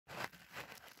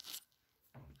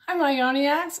Hi, my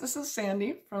Yarniacs. This is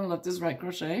Sandy from Left is Right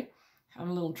Crochet.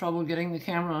 Having a little trouble getting the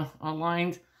camera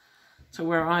aligned to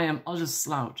where I am. I'll just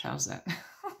slouch. How's that?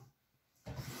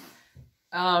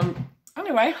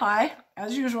 Anyway, hi.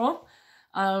 As usual,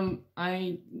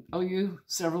 I owe you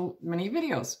many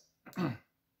videos.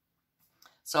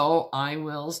 So I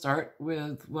will start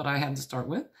with what I had to start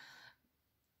with.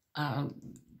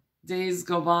 Days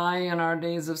go by in our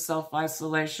days of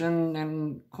self-isolation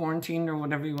and quarantine or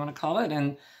whatever you want to call it,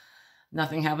 and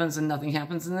nothing happens and nothing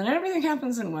happens, and then everything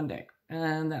happens in one day.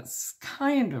 And that's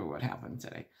kind of what happened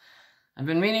today. I've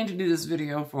been meaning to do this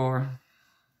video for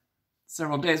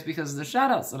several days because of the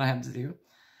shout-outs that I have to do.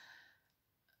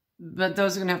 But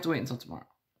those are going to have to wait until tomorrow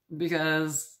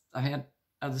because I had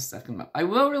other stuff come up. I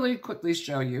will really quickly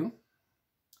show you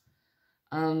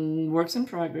works in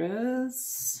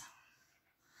progress.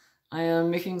 I am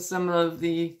making some of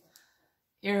the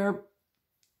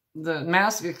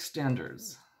mask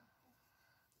extenders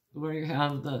where you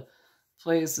have the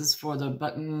places for the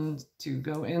button to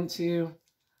go into,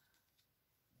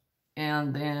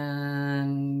 and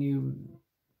then you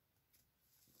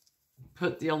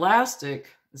put the elastic,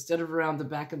 instead of around the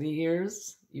back of the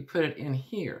ears, you put it in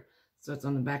here, so it's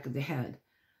on the back of the head.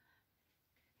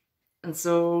 And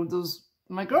so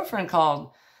my girlfriend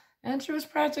called, and she was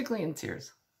practically in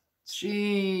tears.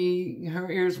 Her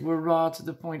ears were raw to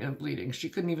the point of bleeding. She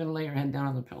couldn't even lay her head down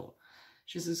on the pillow.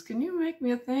 She says, "Can you make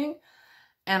me a thing?"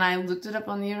 And I looked it up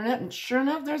on the internet, and sure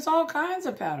enough, there's all kinds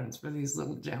of patterns for these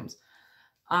little gems.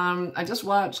 I just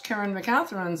watched Karen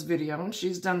McCatherine's video, and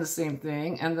she's done the same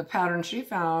thing, and the pattern she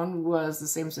found was the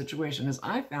same situation as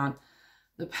I found.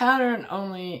 The pattern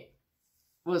only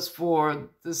was for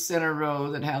the center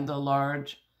row that had the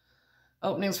large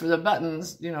openings for the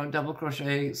buttons, you know, double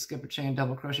crochet, skip a chain,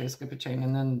 double crochet, skip a chain,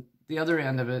 and then the other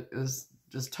end of it is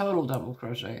just total double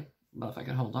crochet. Well, if I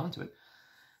could hold on to it.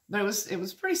 But it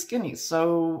was pretty skinny,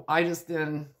 so I just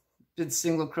then did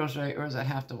single crochet, or is that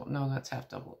half double? No, that's half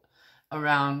double,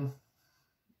 around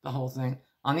the whole thing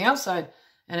on the outside,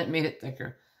 and it made it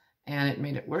thicker, and it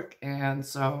made it work, and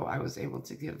so I was able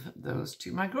to give those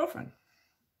to my girlfriend,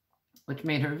 which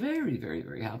made her very, very,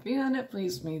 very happy, and it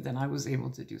pleased me that I was able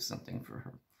to do something for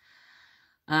her.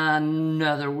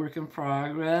 Another work in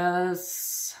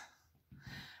progress.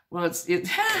 Well, this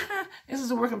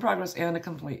is a work in progress and a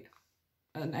complete,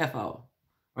 an FO,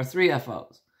 or 3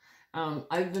 FOs.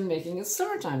 I've been making, it's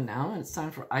summertime now, and it's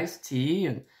time for iced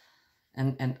tea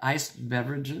and iced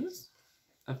beverages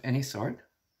of any sort.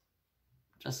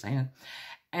 Just saying.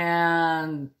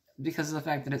 And because of the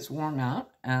fact that it's warm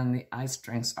out and the iced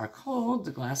drinks are cold,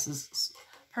 the glasses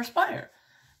perspire.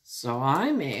 So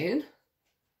I made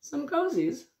some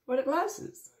cozies for the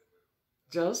glasses.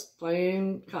 Just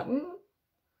plain cotton,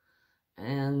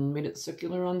 and made it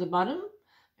circular on the bottom.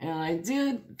 And I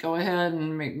did go ahead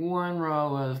and make 1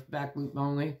 row of back loop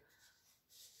only,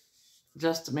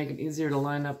 just to make it easier to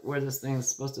line up where this thing is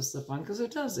supposed to slip on, because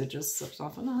it does. It just slips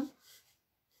off and on.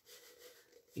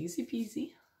 Easy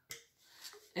peasy.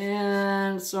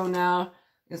 And so now,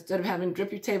 instead of having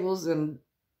drippy tables and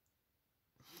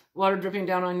water dripping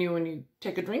down on you when you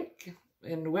take a drink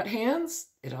in wet hands,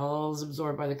 it all is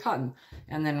absorbed by the cotton.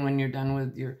 And then when you're done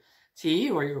with your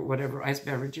tea or your whatever iced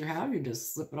beverage you have, you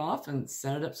just slip it off and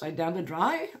set it upside down to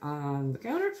dry on the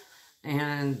counter.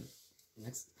 And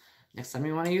next time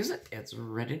you want to use it, it's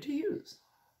ready to use.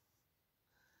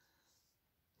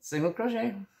 Single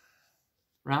crochet,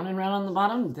 round and round on the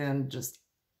bottom, then just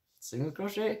single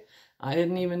crochet. I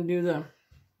didn't even do the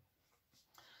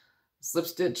slip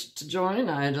stitch to join.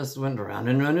 I just went around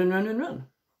and run and run and run.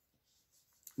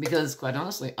 Because quite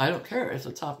honestly, I don't care if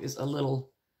the top is a little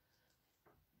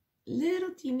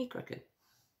teeny crooked.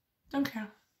 Don't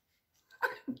care.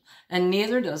 And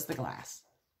neither does the glass.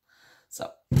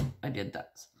 So I did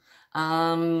that.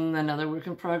 Another work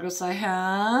in progress I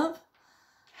have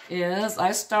is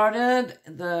I started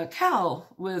the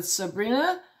cowl with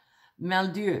Sabrina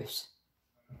Melodieuse.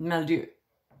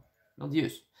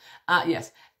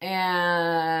 Yes.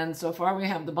 And so far we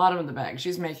have the bottom of the bag.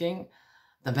 She's making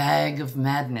the bag of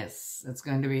madness. It's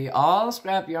going to be all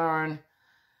scrap yarn.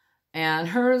 And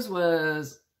hers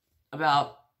was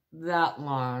about that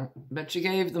long, but she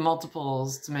gave the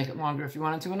multiples to make it longer if you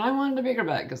wanted to. And I wanted a bigger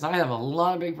bag because I have a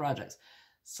lot of big projects.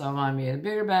 So I made a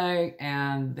bigger bag,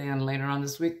 and then later on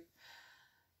this week,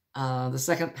 the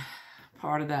second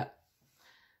part of that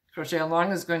crochet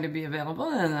along is going to be available,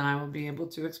 and then I will be able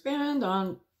to expand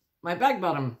on my bag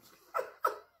bottom.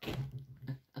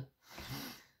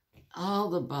 All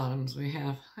the bottoms we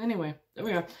have. Anyway, there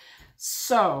we are.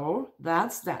 So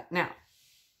that's that. Now,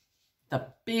 the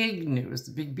big news,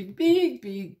 the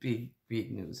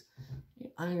big news.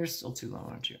 You're still too low,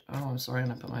 aren't you? Oh, I'm sorry,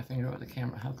 and I put my finger over the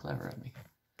camera. How clever of me.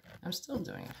 I'm still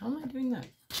doing it. How am I doing that?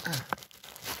 Ah.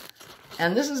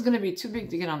 And this is going to be too big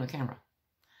to get on the camera.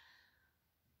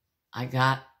 I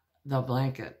got the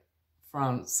blanket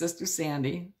from Sister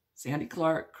Sandy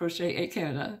Clark, Crochet Eh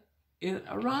Canada. It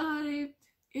arrived.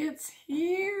 It's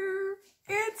here.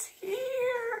 It's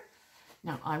here.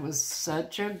 Now, I was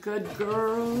such a good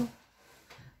girl.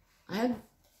 I had,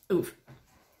 oof.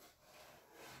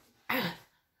 Ah.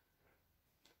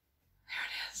 There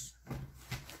it is.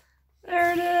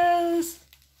 There it is.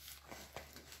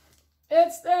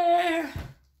 It's there.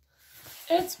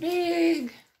 It's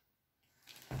big.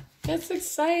 It's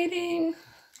exciting.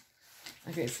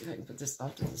 Okay, see if I can put this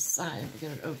off to the side to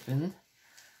get it open.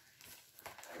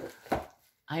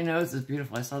 I know this is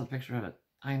beautiful. I saw the picture of it.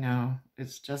 I know.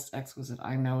 It's just exquisite.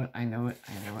 I know it. I know it.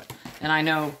 I know it. And I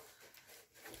know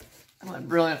what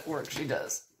brilliant work she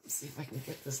does. Let's see if I can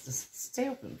get this to stay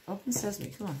open. Open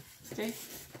sesame. Come on. Stay.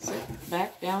 Sit.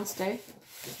 Back. Down. Stay.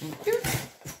 And here.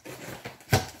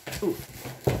 Ooh.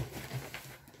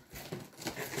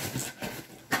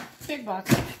 Big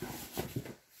box.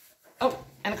 Oh,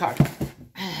 and a card.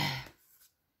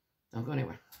 Don't go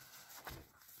anywhere.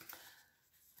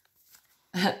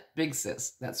 Big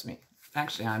sis, that's me.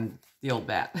 Actually, I'm the old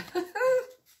bat.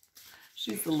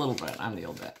 She's the little bat. I'm the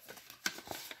old bat.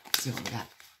 Let's see what we got.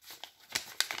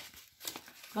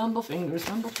 Fumble fingers,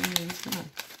 come on.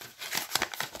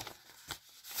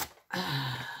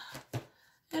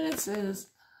 And it says,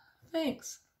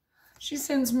 thanks. She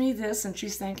sends me this and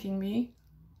she's thanking me.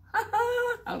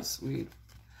 How sweet.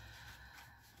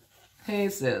 Hey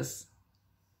sis,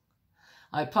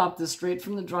 I popped this straight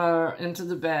from the drawer into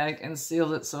the bag and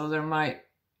sealed it so there might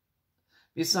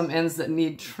be some ends that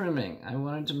need trimming. I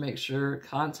wanted to make sure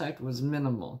contact was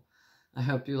minimal. I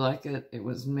hope you like it. It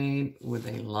was made with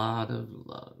a lot of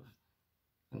love.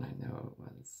 And I know it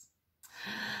was.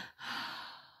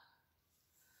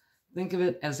 Think of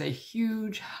it as a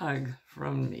huge hug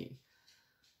from me.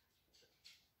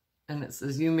 And it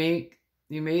says, you made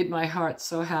my heart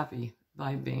so happy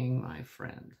by being my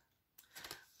friend.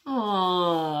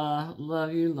 Aww,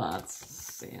 love you lots,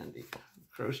 Sandy.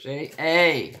 Crochet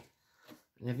A.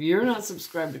 And if you're not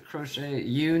subscribed to Crochet,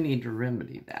 you need to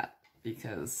remedy that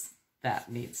because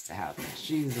that needs to happen.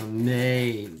 She's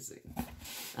amazing.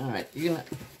 All right, you're gonna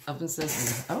open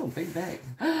sesame. Oh, big bag.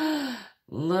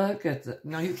 Look at the,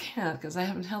 no, you can't because I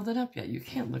haven't held it up yet. You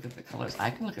can't look at the colors. I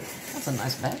can look at it. That's a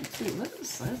nice bag too. Look at the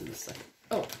size of this thing.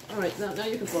 Oh, all right, now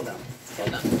you can slow down. Slow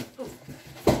down. Oh.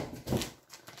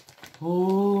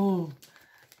 Oh,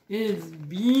 it's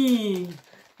big,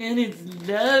 and it's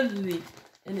lovely,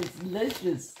 and it's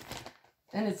luscious,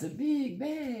 and it's a big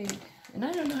bag, and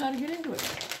I don't know how to get into it.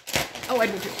 Oh, I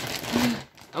do too.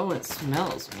 Oh, it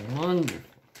smells wonderful.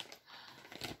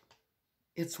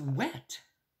 It's wet.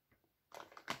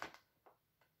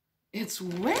 It's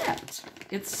wet.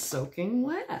 It's soaking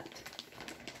wet.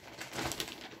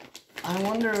 I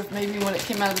wonder if maybe when it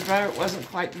came out of the dryer it wasn't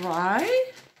quite dry.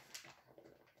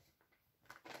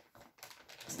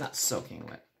 It's not soaking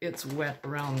wet. It's wet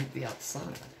around the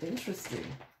outside. Interesting.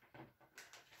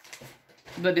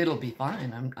 But it'll be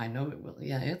fine. I know it will.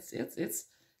 Yeah, it's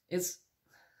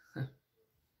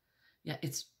yeah,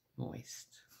 it's moist.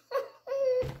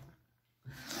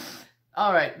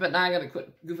 All right, but now I gotta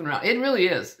quit goofing around. It really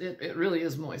is. It really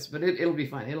is moist, but it'll be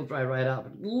fine. It'll dry right out.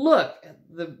 But look at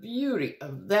the beauty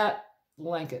of that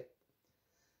blanket.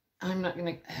 I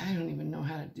don't even know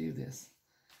how to do this.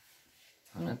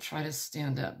 I'm gonna try to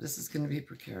stand up. This is gonna be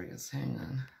precarious. Hang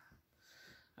on.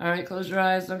 All right, close your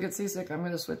eyes. Don't get seasick. I'm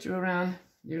gonna switch you around.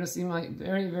 You're gonna see my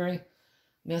very, very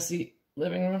messy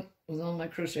living room with all my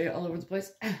crochet all over the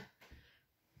place. And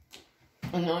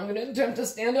now I'm gonna attempt to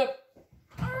stand up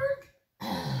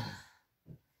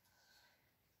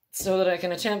so that I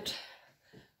can attempt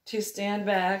to stand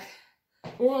back.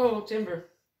 Whoa, timber.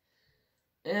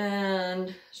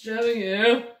 And show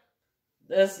you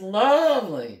this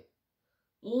lovely,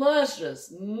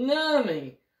 luscious,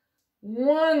 nummy,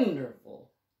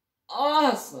 wonderful,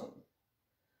 awesome,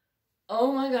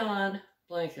 oh my God,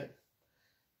 blanket.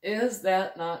 Is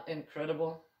that not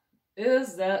incredible?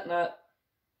 Is that not,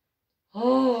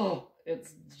 oh,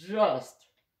 it's just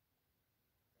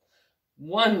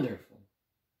wonderful.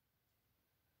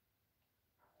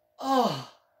 Oh,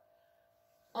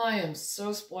 I am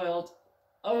so spoiled.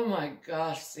 Oh my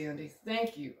gosh, Sandy,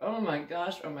 thank you. Oh my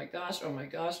gosh, oh my gosh, oh my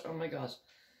gosh, oh my gosh.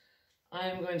 I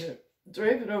am going to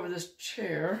drape it over this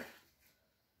chair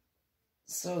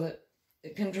so that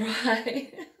it can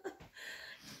dry.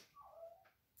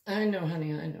 I know,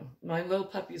 honey, I know. My little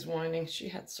puppy's whining. She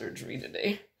had surgery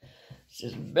today.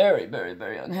 She's very, very,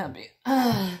 very unhappy.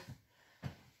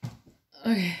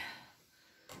 Okay.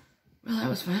 Well, that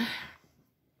was fun.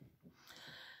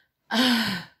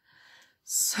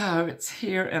 So it's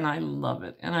here and I love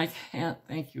it. And I can't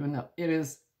thank you enough. It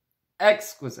is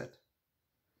exquisite.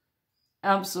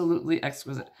 Absolutely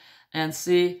exquisite. And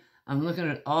see, I'm looking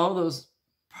at all those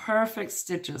perfect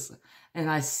stitches and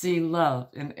I see love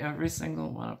in every single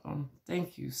one of them.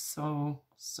 Thank you so,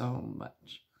 so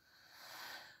much.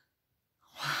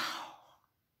 Wow.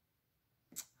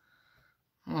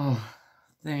 Oh,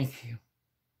 thank you.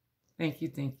 Thank you,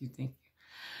 thank you, thank you.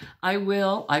 I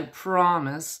will, I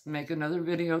promise, make another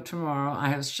video tomorrow. I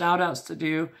have shout outs to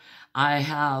do. I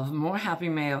have more happy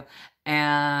mail,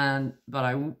 but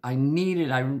I need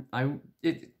it.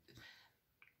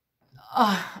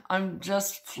 I'm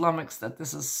just flummoxed that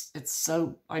it's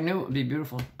so, I knew it would be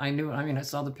beautiful. I knew it. I mean, I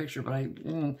saw the picture, but I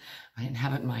didn't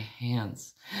have it in my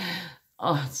hands.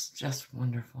 Oh, it's just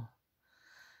wonderful.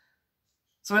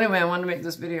 So anyway, I wanted to make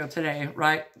this video today,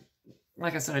 right?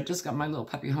 Like I said, I just got my little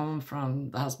puppy home from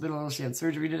the hospital. She had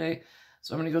surgery today.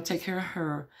 So I'm going to go take care of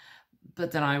her.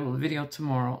 But then I will video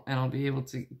tomorrow and I'll be able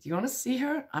to... Do you want to see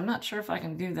her? I'm not sure if I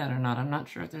can do that or not. I'm not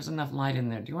sure if there's enough light in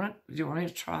there. Do you want me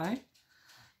to try?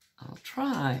 I'll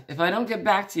try. If I don't get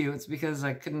back to you, it's because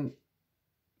I couldn't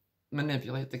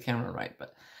manipulate the camera right.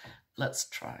 But let's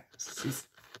try.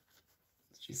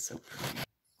 She's so pretty.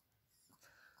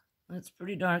 It's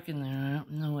pretty dark in there. I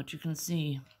don't know what you can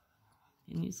see.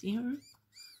 Can you see her?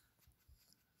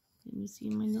 Can you see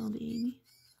my little baby?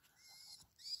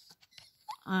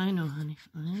 I know, honey.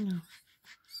 I know.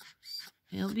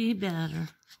 He'll be better.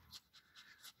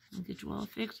 I'll get you all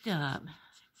fixed up.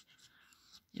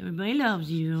 Everybody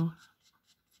loves you.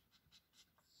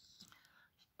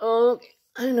 Okay.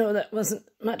 I know that wasn't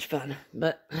much fun,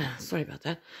 but sorry about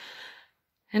that.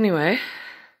 Anyway.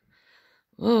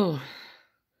 Oh.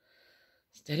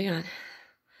 Steady on.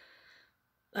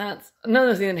 That's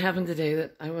another thing that happened today,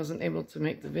 that I wasn't able to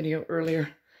make the video earlier.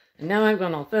 And now I've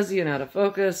gone all fuzzy and out of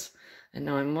focus. And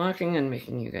now I'm walking and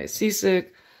making you guys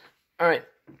seasick. All right,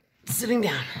 sitting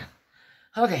down.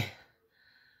 Okay.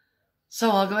 So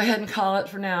I'll go ahead and call it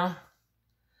for now.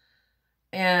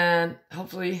 And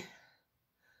hopefully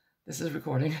this is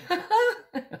recording.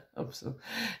 I hope so.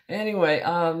 Anyway,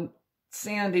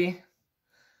 Sandy.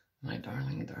 My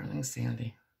darling, darling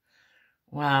Sandy.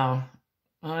 Wow.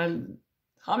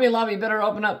 Hobby Lobby better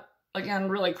open up again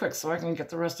really quick so I can get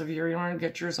the rest of your yarn,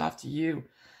 get yours off to you.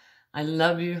 I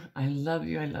love you. I love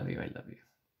you. I love you. I love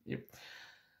you.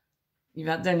 You've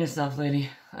outdone yourself, lady.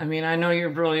 I mean, I know you're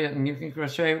brilliant and you can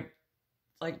crochet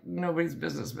like nobody's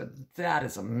business, but that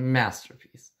is a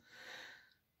masterpiece.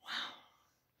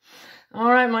 Wow.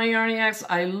 All right, my Yarniacs.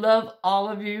 I love all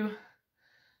of you.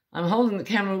 I'm holding the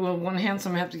camera with one hand, so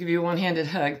I'm going to have to give you a one-handed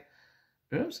hug.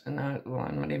 Oops, and now, well,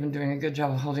 I'm not even doing a good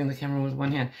job of holding the camera with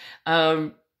one hand.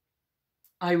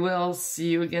 I will see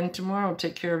you again tomorrow.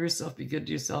 Take care of yourself. Be good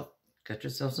to yourself. Cut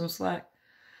yourself some slack.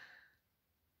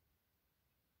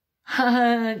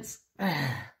 Hugs.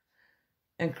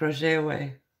 And crochet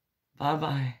away.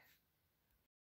 Bye-bye.